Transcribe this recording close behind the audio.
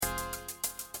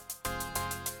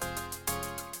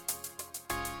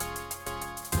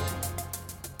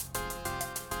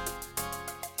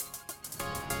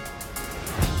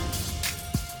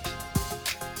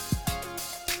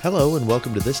Hello and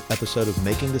welcome to this episode of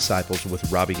Making Disciples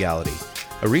with Robbie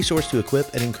Gallaty, a resource to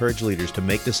equip and encourage leaders to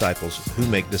make disciples who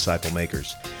make disciple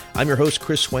makers. I'm your host,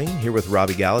 Chris Swain, here with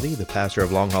Robbie Gallaty, the pastor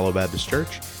of Long Hollow Baptist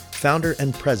Church, founder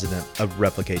and president of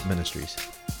Replicate Ministries.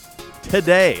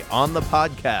 Today on the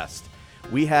podcast,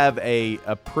 we have a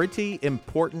pretty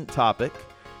important topic,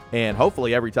 and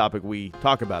hopefully every topic we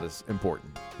talk about is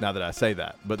important, now that I say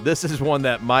that. But this is one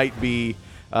that might be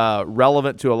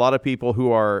relevant to a lot of people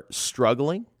who are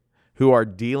struggling, who are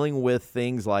dealing with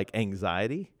things like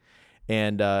anxiety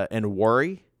and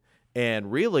worry.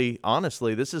 And really,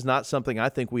 honestly, this is not something I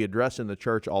think we address in the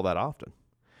church all that often.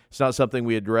 It's not something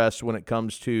we address when it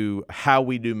comes to how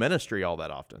we do ministry all that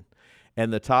often.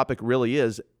 And the topic really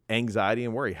is anxiety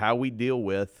and worry, how we deal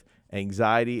with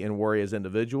anxiety and worry as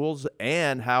individuals,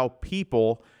 and how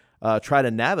people try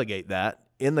to navigate that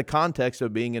in the context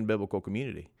of being in biblical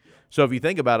community. So if you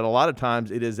think about it, a lot of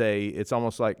times it's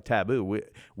almost like taboo.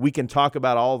 We can talk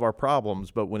about all of our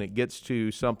problems, but when it gets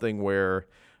to something where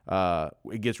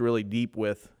it gets really deep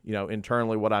with,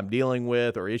 internally what I'm dealing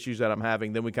with or issues that I'm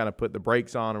having, then we kind of put the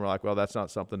brakes on and we're like, well, that's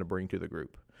not something to bring to the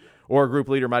group. Or a group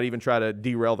leader might even try to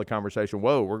derail the conversation.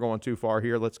 Whoa, we're going too far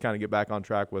here. Let's kind of get back on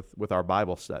track with our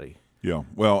Bible study. Yeah,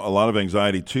 well, a lot of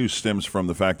anxiety, too, stems from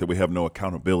the fact that we have no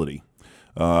accountability,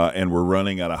 and we're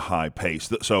running at a high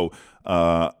pace. So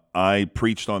I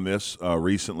preached on this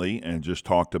recently and just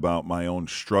talked about my own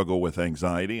struggle with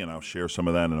anxiety, and I'll share some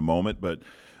of that in a moment. But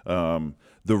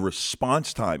the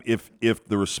response time, if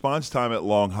the response time at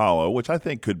Long Hollow, which I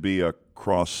think could be a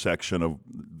cross-section of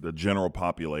the general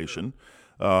population,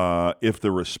 if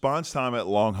the response time at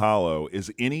Long Hollow is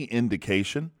any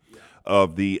indication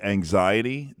of the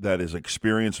anxiety that is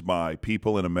experienced by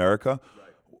people in America,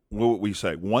 what would we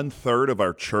say? 1/3 of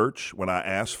our church, when I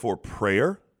asked for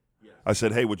prayer, I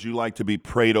said, hey, would you like to be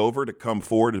prayed over, to come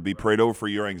forward to be prayed over for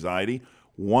your anxiety?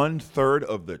 1/3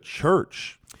 of the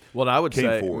church Well, I would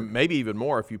say forward. Maybe even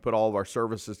more if you put all of our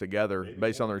services together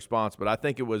based on the response. But I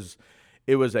think it was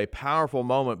a powerful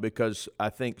moment because I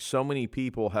think so many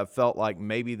people have felt like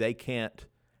maybe they can't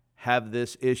have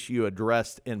this issue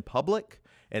addressed in public,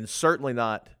 and certainly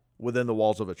not within the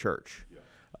walls of a church.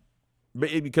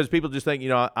 Because people just think,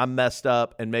 I'm messed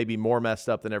up and maybe more messed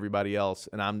up than everybody else,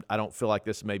 and I don't feel like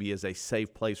this maybe is a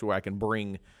safe place where I can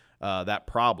bring that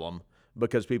problem,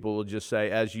 because people will just say,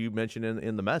 as you mentioned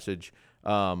in the message,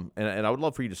 and I would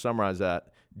love for you to summarize that.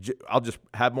 I'll just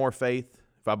have more faith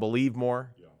if I believe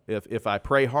more, if I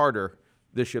pray harder.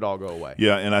 This should all go away.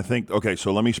 Yeah, and I think, okay,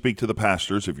 so let me speak to the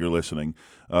pastors, if you're listening,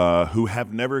 who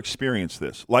have never experienced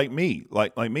this. Like me,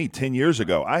 10 years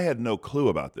ago, I had no clue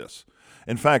about this.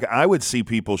 In fact, I would see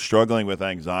people struggling with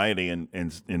anxiety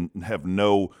and have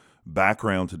no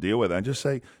background to deal with it. I just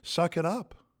say, suck it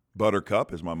up,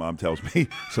 buttercup, as my mom tells me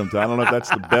sometimes. I don't know if that's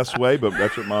the best way, but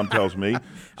that's what mom tells me.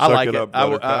 I like it it. up,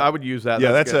 I would use that.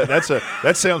 Yeah, that's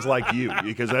that sounds like you,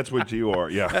 because that's what you are.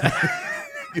 Yeah.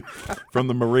 From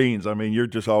the Marines, you're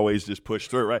just always just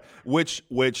pushed through, right?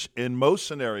 Which in most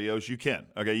scenarios you can.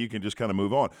 Okay, you can just kind of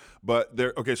move on. But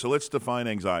so let's define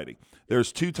anxiety.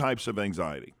 There's two types of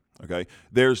anxiety. Okay,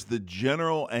 there's the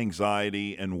general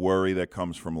anxiety and worry that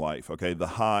comes from life. Okay, the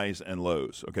highs and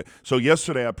lows. Okay, so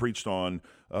yesterday I preached on,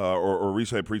 or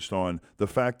recently I preached on the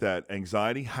fact that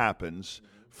anxiety happens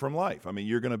from life.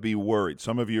 You're going to be worried.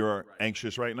 Some of you are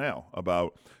anxious right now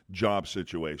about job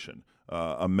situation,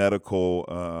 a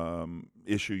medical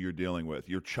issue you're dealing with.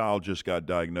 Your child just got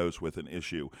diagnosed with an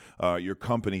issue. Your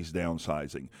company's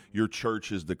downsizing. Your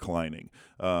church is declining.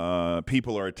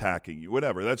 People are attacking you.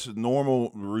 Whatever. That's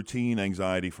normal, routine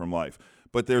anxiety from life.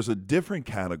 But there's a different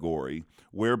category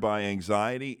whereby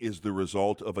anxiety is the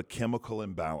result of a chemical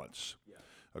imbalance.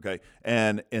 Okay,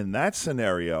 and in that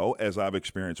scenario, as I've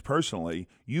experienced personally,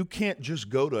 you can't just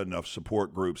go to enough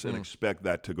support groups and expect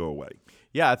that to go away.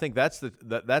 Yeah, I think that's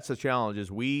the challenge. Is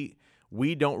we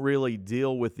don't really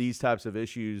deal with these types of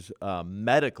issues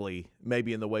medically,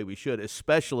 maybe in the way we should,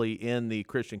 especially in the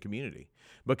Christian community,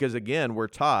 because again, we're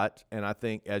taught, and I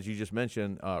think as you just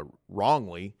mentioned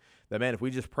wrongly, that man, if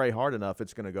we just pray hard enough,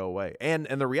 it's going to go away. And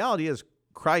the reality is,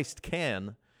 Christ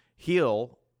can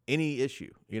heal any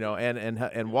issue,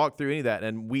 and walk through any of that.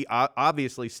 And we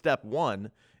obviously, step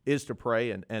one is to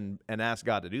pray and ask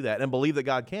God to do that and believe that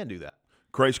God can do that.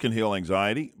 Christ can heal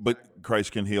anxiety, but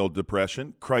Christ can heal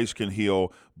depression. Christ can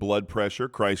heal blood pressure.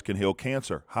 Christ can heal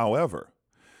cancer. However,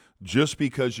 just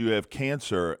because you have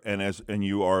cancer and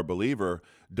you are a believer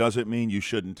doesn't mean you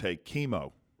shouldn't take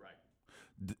chemo.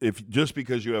 If just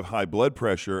because you have high blood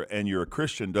pressure and you're a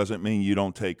Christian doesn't mean you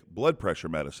don't take blood pressure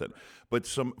medicine. But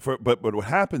what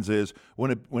happens is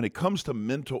when it comes to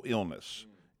mental illness,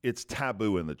 it's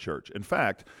taboo in the church. In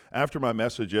fact, after my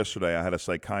message yesterday, I had a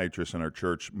psychiatrist in our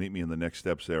church meet me in the Next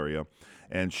Steps area,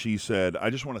 and she said, I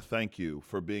just want to thank you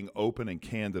for being open and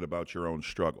candid about your own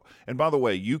struggle. And by the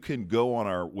way, you can go on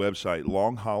our website,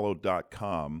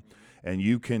 longhollow.com, and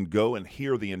you can go and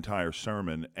hear the entire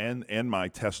sermon and my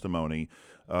testimony.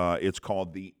 It's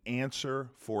called The Answer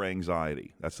for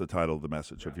Anxiety. That's the title of the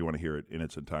message, if you want to hear it in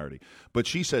its entirety. But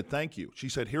she said, thank you. She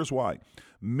said, here's why.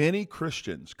 Many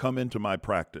Christians come into my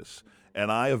practice,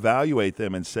 and I evaluate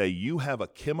them and say, you have a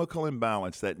chemical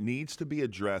imbalance that needs to be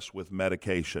addressed with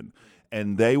medication.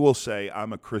 And they will say,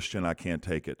 I'm a Christian, I can't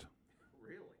take it.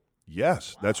 Really?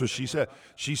 Yes, that's what she said.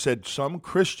 She said some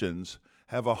Christians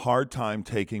have a hard time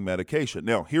taking medication.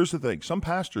 Now, here's the thing. Some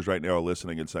pastors right now are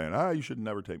listening and saying, you should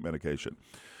never take medication.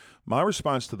 My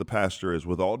response to the pastor is,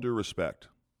 with all due respect,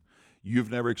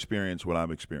 you've never experienced what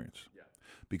I've experienced. Yeah.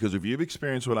 Because if you've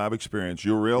experienced what I've experienced,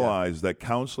 you'll realize that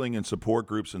counseling and support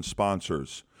groups and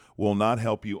sponsors will not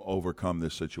help you overcome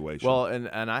this situation. Well, and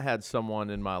I had someone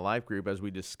in my life group, as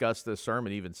we discussed this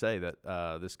sermon, even say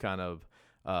that this kind of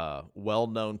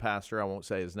well-known pastor, I won't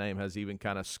say his name, has even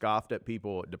kind of scoffed at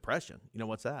people. Depression,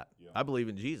 what's that? Yeah. I believe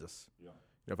in Jesus. Yeah.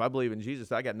 If I believe in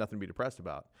Jesus, I got nothing to be depressed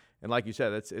about. And like you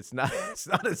said, it's not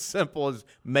as simple as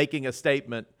making a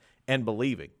statement and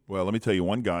believing. Well, let me tell you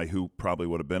one guy who probably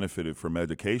would have benefited from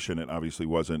medication. It obviously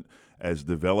wasn't as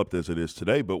developed as it is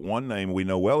today, but one name we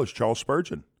know well is Charles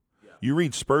Spurgeon. You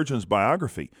read Spurgeon's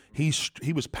biography, he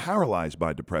was paralyzed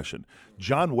by depression.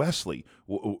 John Wesley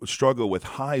struggled with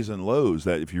highs and lows,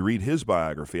 that if you read his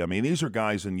biography, I mean, these are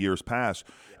guys in years past.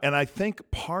 And I think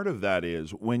part of that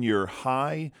is when you're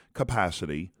high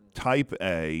capacity, type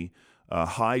A,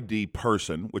 high D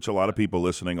person, which a lot of people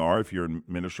listening are if you're in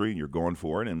ministry and you're going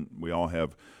for it, and we all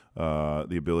have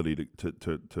the ability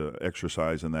to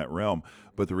exercise in that realm.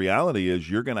 But the reality is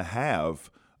you're going to have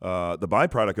the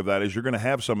byproduct of that is you're going to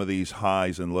have some of these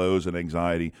highs and lows and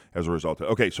anxiety as a result.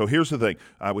 Okay, so here's the thing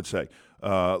I would say.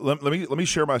 Let me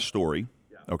share my story,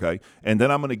 okay? And then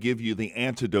I'm going to give you the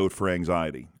antidote for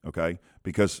anxiety, okay?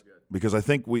 Because I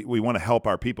think we want to help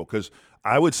our people. Because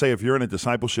I would say if you're in a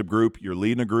discipleship group, you're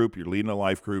leading a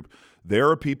life group, there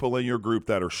are people in your group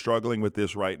that are struggling with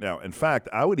this right now. In fact,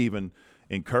 I would even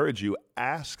encourage you,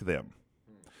 ask them.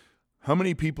 How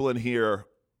many people in here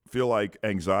feel like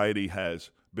anxiety has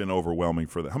been overwhelming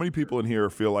for them? How many people in here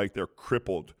feel like they're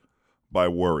crippled by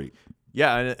worry?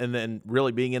 Yeah, and then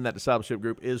really being in that discipleship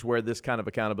group is where this kind of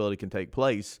accountability can take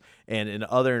place. And in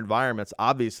other environments,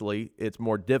 obviously, it's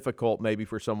more difficult maybe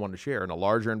for someone to share. In a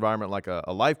larger environment like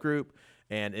a life group,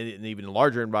 and in an even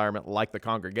larger environment like the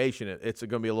congregation, it's going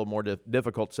to be a little more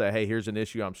difficult to say, hey, here's an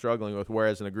issue I'm struggling with,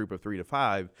 whereas in a group of 3 to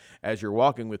 5, as you're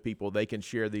walking with people, they can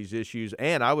share these issues.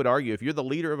 And I would argue if you're the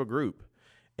leader of a group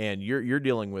and you're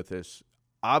dealing with this,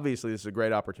 obviously, this is a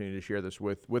great opportunity to share this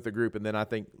with the group. And then I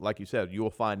think, like you said, you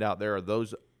will find out there are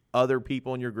those other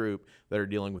people in your group that are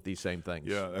dealing with these same things.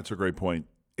 Yeah, that's a great point.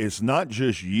 It's not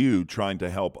just you trying to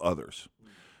help others.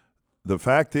 The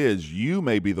fact is, you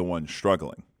may be the one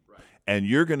struggling, and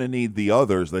you're going to need the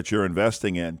others that you're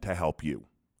investing in to help you.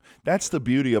 That's the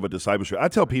beauty of a discipleship. I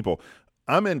tell people,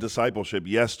 I'm in discipleship,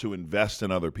 yes, to invest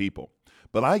in other people,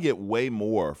 but I get way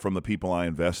more from the people I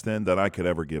invest in than I could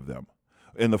ever give them,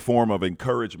 in the form of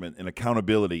encouragement and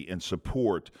accountability and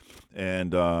support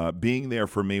and being there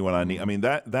for me when I need. I mean,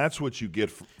 that's what you get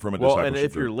from a discipleship group. Well, and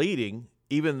if group. you're leading,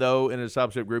 even though in a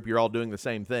discipleship group you're all doing the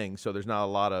same thing, so there's not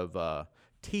a lot of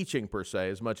teaching per se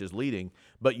as much as leading,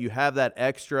 but you have that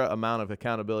extra amount of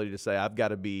accountability to say, I've got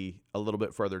to be a little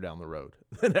bit further down the road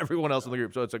than everyone else in the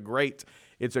group. So it's a great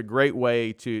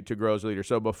way to grow as a leader.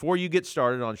 So before you get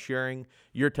started on sharing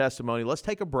your testimony, let's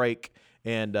take a break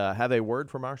and have a word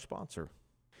from our sponsor.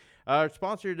 Our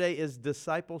sponsor today is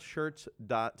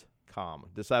discipleshirts.com.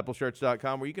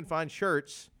 Discipleshirts.com, where you can find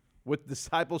shirts with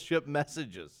discipleship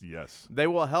messages. Yes. They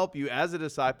will help you as a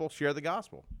disciple share the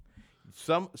gospel.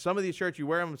 Some of these shirts, you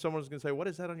wear them and someone's going to say, what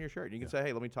is that on your shirt? And you can say,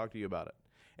 hey, let me talk to you about it.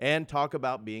 And talk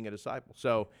about being a disciple.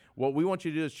 So what we want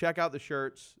you to do is check out the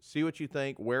shirts, see what you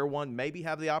think, wear one, maybe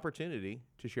have the opportunity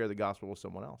to share the gospel with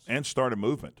someone else. And start a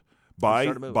movement.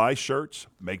 Buy shirts,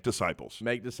 make disciples.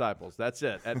 Make disciples. That's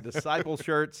it, at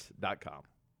discipleshirts.com.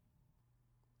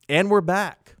 And we're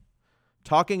back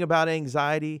talking about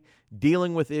anxiety,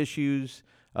 dealing with issues,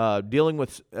 dealing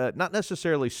with not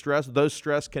necessarily stress. Those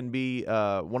stress can be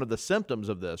one of the symptoms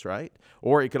of this, right?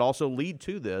 Or it could also lead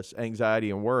to this, anxiety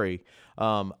and worry.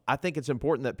 I think it's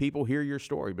important that people hear your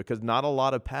story because not a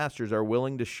lot of pastors are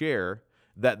willing to share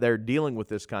that they're dealing with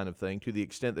this kind of thing to the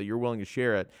extent that you're willing to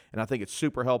share it. And I think it's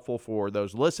super helpful for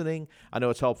those listening. I know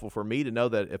it's helpful for me to know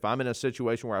that if I'm in a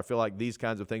situation where I feel like these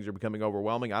kinds of things are becoming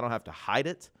overwhelming, I don't have to hide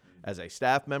it as a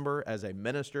staff member, as a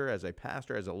minister, as a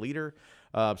pastor, as a leader.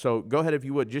 So go ahead, if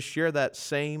you would, just share that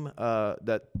same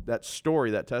that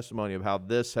story, that testimony of how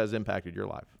this has impacted your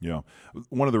life. Yeah.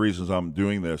 One of the reasons I'm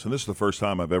doing this, and this is the first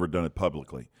time I've ever done it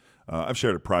publicly. I've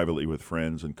shared it privately with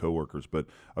friends and coworkers, but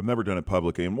I've never done it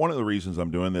publicly. And one of the reasons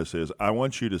I'm doing this is I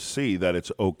want you to see that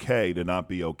it's okay to not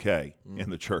be okay in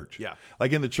the church. Yeah.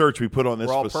 Like in the church, we put on this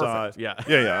We're all facade. perfect.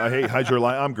 Yeah. Hey, how's your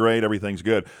life? I'm great. Everything's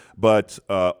good. But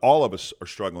all of us are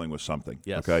struggling with something.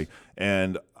 Yes. Okay.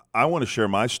 And I want to share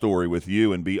my story with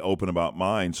you and be open about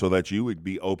mine so that you would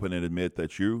be open and admit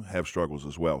that you have struggles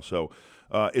as well. So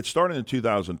it started in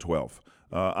 2012.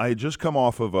 I had just come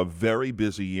off of a very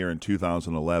busy year in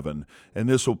 2011, and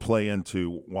this will play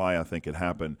into why I think it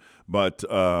happened. But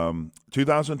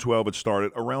 2012, it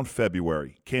started around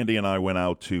February. Candy and I went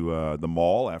out to the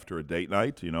mall after a date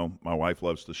night. You know, my wife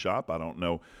loves to shop. I don't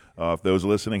know if those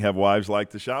listening have wives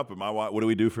like to shop, but my wife, what do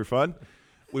we do for fun?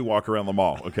 We walk around the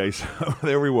mall. Okay, so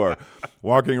there we were,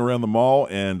 walking around the mall,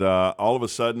 and all of a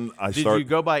sudden Did you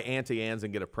go by Auntie Anne's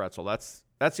and get a pretzel?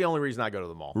 That's the only reason I go to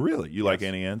the mall. Really? You like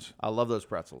Auntie Anne's? I love those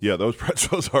pretzels. Yeah, those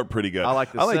pretzels are pretty good. I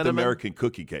like the cinnamon. American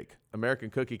cookie cake. American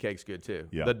cookie cake's good too.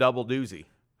 Yeah. The double doozy.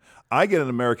 I get an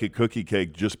American cookie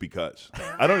cake just because.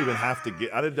 I don't even have to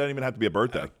get. It doesn't even have to be a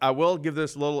birthday. I will give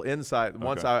this little insight.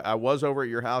 Once I was over at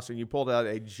your house and you pulled out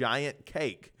a giant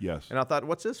cake. Yes. And I thought,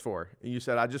 what's this for? And you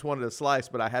said, I just wanted a slice,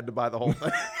 but I had to buy the whole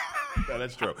thing. Yeah,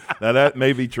 that's true. Now that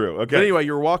may be true. Okay. But anyway,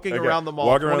 you're walking around the mall.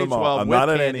 Walking around the mall. I'm with not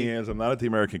at candy. Auntie Anne's. I'm not at the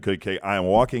American cookie cake. I am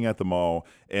walking at the mall,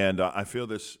 and I feel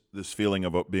this feeling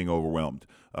of being overwhelmed.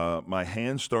 My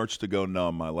hand starts to go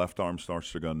numb. My left arm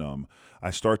starts to go numb. I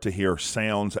start to hear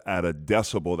sounds at a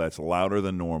decibel that's louder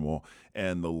than normal,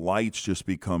 and the lights just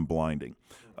become blinding.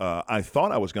 I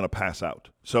thought I was going to pass out.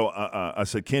 So I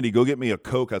said, Candy, go get me a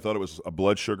Coke. I thought it was a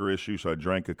blood sugar issue, so I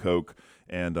drank a Coke,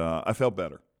 and I felt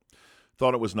better.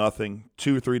 Thought it was nothing.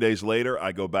 2 or 3 days later,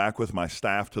 I go back with my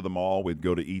staff to the mall. We'd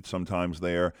go to eat sometimes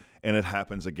there, and it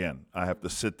happens again. I have to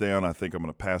sit down. I think I'm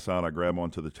going to pass out. I grab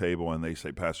onto the table, and they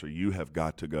say, Pastor, you have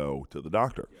got to go to the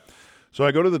doctor. Yeah. So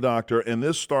I go to the doctor, and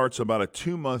this starts about a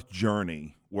 2-month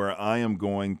journey where I am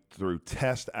going through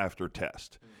test after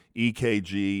test.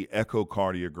 EKG,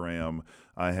 echocardiogram.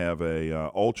 I have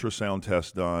a ultrasound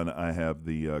test done. I have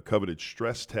the coveted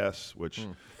stress test, which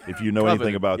if you know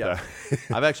anything about that.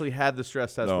 I've actually had the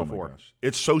stress test Oh before. my gosh.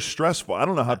 It's so stressful. I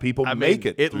don't know how people make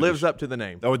it. It through lives this. up to the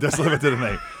name. Oh, it does live up to the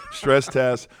name. Stress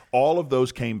test. All of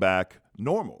those came back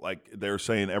normal. Like they're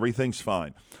saying everything's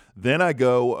fine. Then I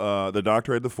go, the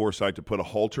doctor had the foresight to put a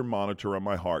Holter monitor on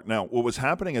my heart. Now, what was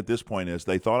happening at this point is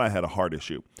they thought I had a heart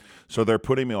issue. So they're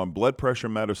putting me on blood pressure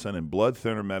medicine and blood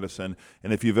thinner medicine.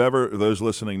 And if you've ever, those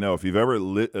listening know, if you've ever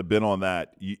been on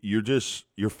that,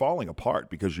 you're falling apart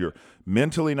because you're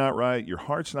mentally not right, your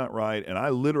heart's not right. And I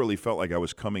literally felt like I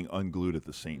was coming unglued at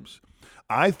the seams.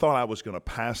 I thought I was going to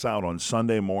pass out on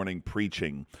Sunday morning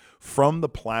preaching from the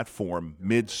platform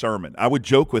mid-sermon. I would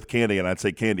joke with Candy and I'd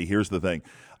say, Candy, here's the thing.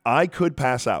 I could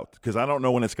pass out because I don't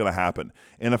know when it's going to happen.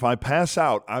 And if I pass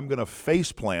out, I'm going to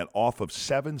face plant off of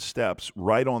 7 steps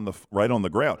right on the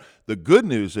ground. The good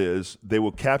news is they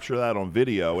will capture that on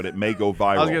video and it may go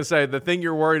viral. I was going to say, the thing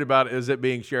you're worried about is it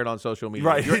being shared on social media.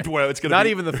 Right. Well, it's going to not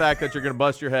even the fact that you're going to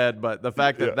bust your head, but the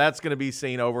fact that that's going to be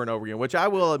seen over and over again, which I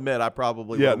will admit I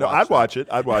probably would watch. I'd watch it.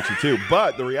 I'd watch it too.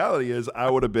 But the reality is I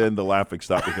would have been the laughing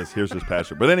stock because here's this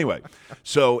pastor. But anyway,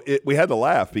 so we had to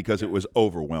laugh because it was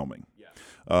overwhelming.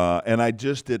 And I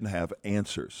just didn't have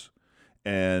answers.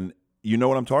 And you know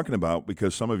what I'm talking about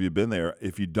because some of you have been there.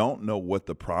 If you don't know what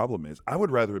the problem is, I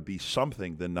would rather it be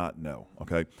something than not know,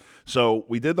 okay? So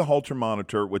we did the Holter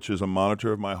monitor, which is a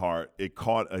monitor of my heart. It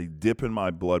caught a dip in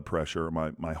my blood pressure,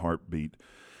 my heartbeat,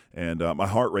 and my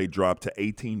heart rate dropped to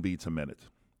 18 beats a minute.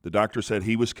 The doctor said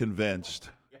he was convinced.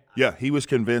 Yeah, he was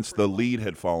convinced the lead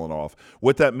had fallen off.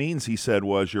 What that means, he said,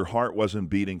 was your heart wasn't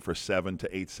beating for 7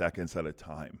 to 8 seconds at a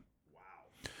time.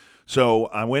 So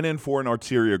I went in for an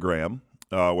arteriogram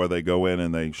where they go in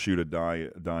and they shoot a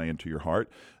dye into your heart.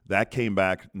 That came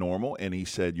back normal, and he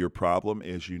said, your problem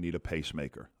is you need a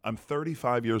pacemaker. I'm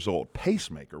 35 years old.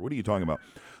 Pacemaker? What are you talking about?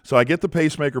 So I get the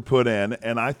pacemaker put in,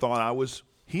 and I thought I was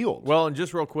healed. Well, and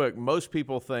just real quick, most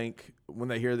people think when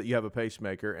they hear that you have a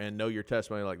pacemaker and know your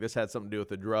testimony, like this had something to do with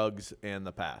the drugs in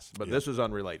the past, but this was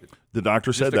unrelated. The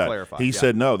doctor said to that. Clarify. He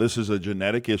said, no, this is a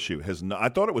genetic issue. I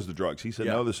thought it was the drugs. He said,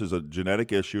 Yeah. no, this is a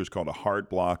genetic issue. It's called a heart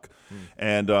block.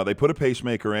 And they put a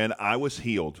pacemaker in. I was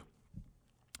healed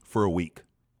for a week.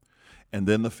 and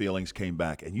then the feelings came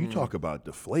back. And you talk about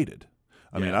deflated.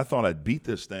 I mean, I thought I'd beat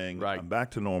this thing. Right. I'm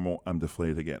back to normal. I'm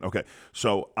deflated again. Okay,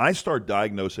 so I start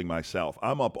diagnosing myself.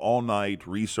 I'm up all night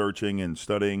researching and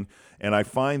studying, and I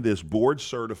find this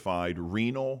board-certified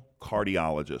renal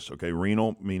cardiologist. Okay,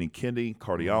 renal meaning kidney,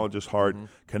 cardiologist, heart,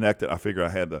 connected. I figured I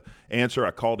had the answer.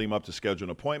 I called him up to schedule an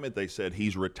appointment. They said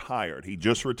he's retired. He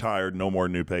just retired. No more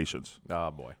new patients.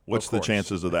 Oh, boy. What's the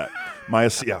chances of that?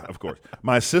 Yeah, of course.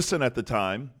 My assistant at the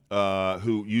time,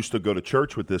 who used to go to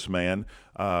church with this man,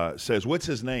 says, "What's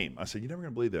his name?" I said, "You're never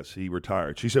going to believe this. He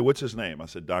retired." She said, "What's his name?" I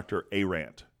said, "Dr.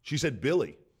 Arant." She said,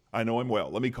 "Billy, I know him well.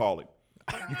 Let me call him."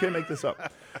 You can't make this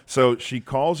up. So she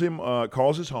calls him,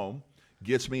 calls his home,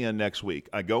 gets me in next week.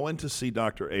 I go in to see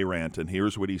Dr. Arant, and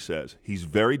here's what he says. He's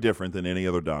very different than any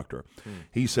other doctor.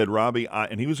 He said, "Robbie,"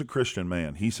 and he was a Christian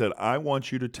man. He said, "I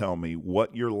want you to tell me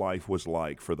what your life was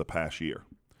like for the past year.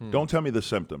 Don't tell me the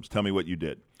symptoms. Tell me what you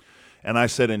did." And I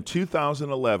said, in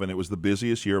 2011, it was the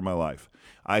busiest year of my life.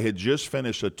 I had just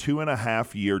finished a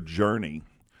 2.5-year journey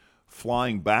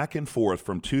flying back and forth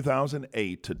from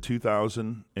 2008 to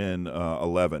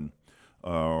 2011,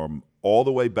 all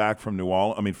the way back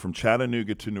from from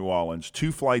Chattanooga to New Orleans,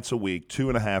 2 flights a week,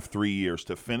 2.5, 3 years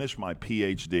to finish my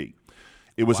PhD.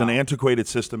 It was an antiquated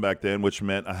system back then, which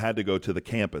meant I had to go to the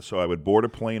campus. So I would board a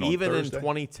plane on Even Thursday. in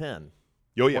 2010.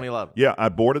 Oh, yeah. 2011. Yeah, I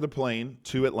boarded the plane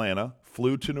to Atlanta,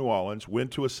 flew to New Orleans,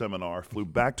 went to a seminar, flew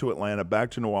back to Atlanta,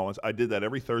 back to New Orleans. I did that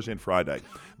every Thursday and Friday.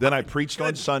 Then I preached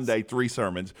on Sunday, 3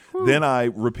 sermons. Then I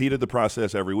repeated the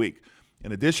process every week.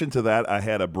 In addition to that, I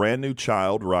had a brand new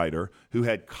child rider who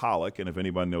had colic, and if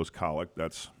anybody knows colic,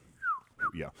 that's,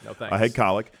 yeah. No thanks. I had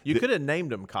colic. You could have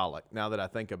named him Colic, now that I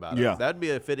think about it. Yeah. That'd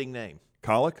be a fitting name.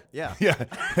 Colic? Yeah. Yeah,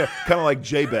 kind of like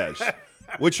Jabez.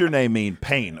 What's your name mean?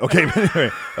 Pain. Okay.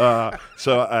 Anyway,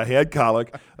 so I had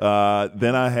colic.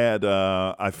 Then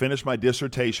I finished my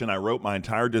dissertation. I wrote my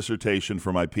entire dissertation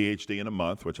for my PhD in a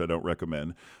month, which I don't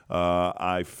recommend.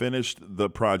 I finished the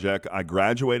project. I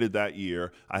graduated that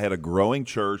year. I had a growing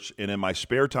church, and in my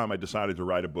spare time, I decided to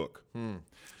write a book.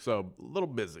 So a little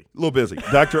busy. A little busy.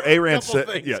 Dr. Arant said,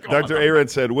 things going Dr. Arant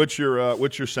said, what's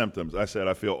your symptoms? I said,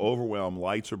 I feel overwhelmed.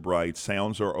 Lights are bright.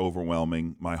 Sounds are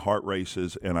overwhelming. My heart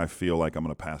races, and I feel like I'm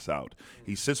going to pass out.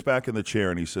 He sits back in the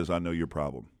chair, and he says, I know your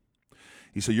problem.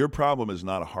 He said, your problem is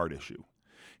not a heart issue.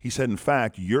 He said, in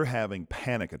fact, you're having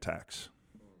panic attacks.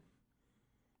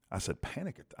 I said,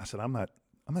 panic? I said, I'm not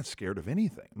scared of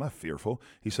anything. I'm not fearful.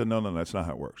 He said, no, that's not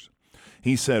how it works.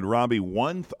 He said, Robbie,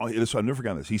 I've never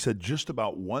forgotten this. He said, just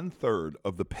about 1/3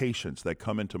 of the patients that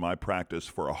come into my practice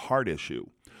for a heart issue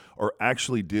are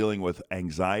actually dealing with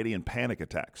anxiety and panic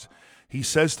attacks. He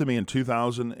says to me in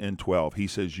 2012, he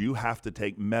says, you have to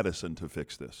take medicine to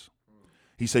fix this.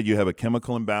 He said, you have a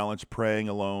chemical imbalance, praying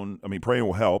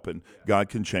will help, and God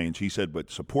can change. He said, but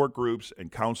support groups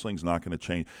and counseling is not going to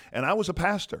change. And I was a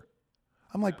pastor.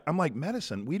 I'm like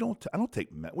medicine. I don't take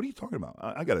what are you talking about?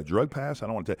 I got a drug pass. I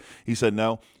don't want to take. He said,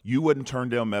 no, you wouldn't turn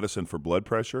down medicine for blood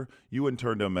pressure. You wouldn't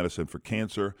turn down medicine for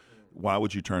cancer. Why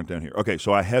would you turn it down here? Okay,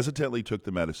 so I hesitantly took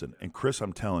the medicine. And Chris,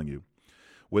 I'm telling you,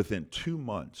 within 2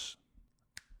 months,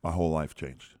 my whole life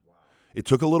changed. It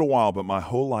took a little while, but my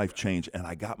whole life changed, and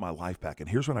I got my life back. And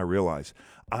here's when I realized.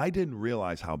 I didn't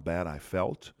realize how bad I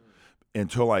felt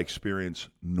until I experienced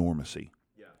normacy.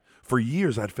 For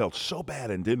years, I'd felt so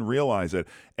bad and didn't realize it.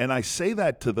 And I say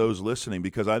that to those listening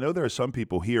because I know there are some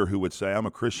people here who would say, I'm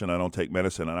a Christian, I don't take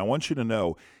medicine. And I want you to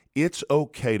know it's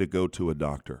okay to go to a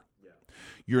doctor.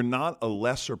 You're not a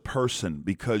lesser person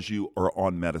because you are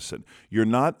on medicine. You're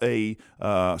not a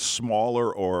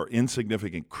smaller or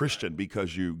insignificant Christian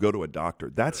because you go to a doctor.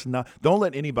 Don't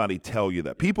let anybody tell you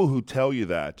that. People who tell you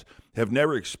that have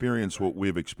never experienced what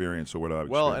we've experienced or what I've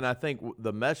experienced. Well, and I think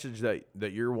the message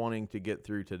that you're wanting to get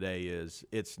through today is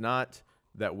it's not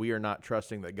that we are not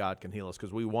trusting that God can heal us,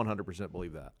 because we 100%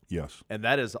 believe that. Yes. And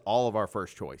that is all of our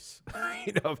first choice.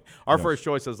 Our first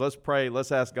choice is let's pray,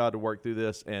 let's ask God to work through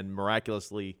this and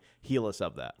miraculously heal us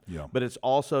of that. Yeah. But it's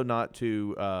also not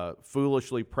to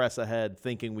foolishly press ahead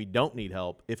thinking we don't need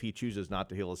help if he chooses not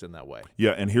to heal us in that way.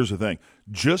 Yeah, and here's the thing.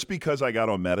 Just because I got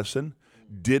on medicine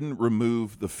didn't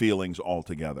remove the feelings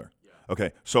altogether.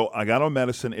 Okay, so I got on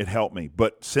medicine. It helped me.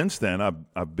 But since then,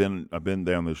 I've been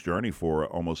down this journey for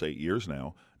almost 8 years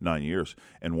now, 9 years.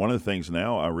 And one of the things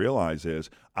now I realize is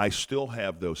I still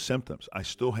have those symptoms. I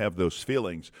still have those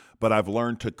feelings, but I've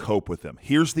learned to cope with them.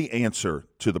 Here's the answer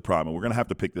to the problem. We're going to have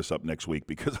to pick this up next week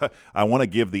because I want to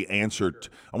give the answer.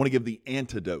 I want to give the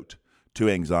antidote to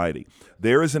anxiety.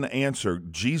 There is an answer.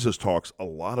 Jesus talks a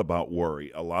lot about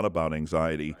worry, a lot about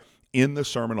anxiety in the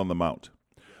Sermon on the Mount.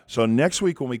 So next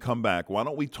week when we come back, why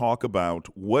don't we talk about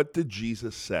what did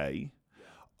Jesus say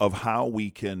of how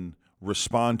we can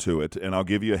respond to it. And I'll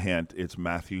give you a hint. It's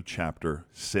Matthew chapter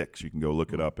 6. You can go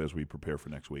look it up as we prepare for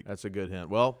next week. That's a good hint.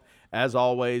 Well, as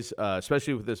always,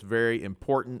 especially with this very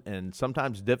important and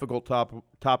sometimes difficult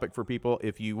topic for people,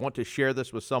 if you want to share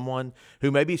this with someone who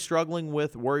may be struggling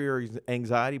with worry or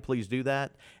anxiety, please do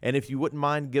that. And if you wouldn't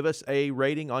mind, give us a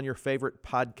rating on your favorite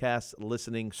podcast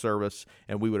listening service,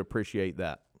 and we would appreciate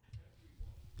that.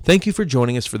 Thank you for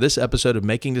joining us for this episode of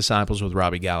Making Disciples with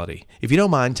Robbie Gallaty. If you don't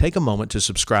mind, take a moment to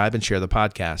subscribe and share the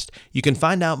podcast. You can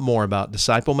find out more about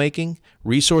disciple making,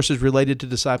 resources related to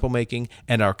disciple making,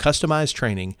 and our customized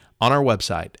training on our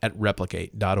website at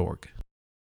replicate.org.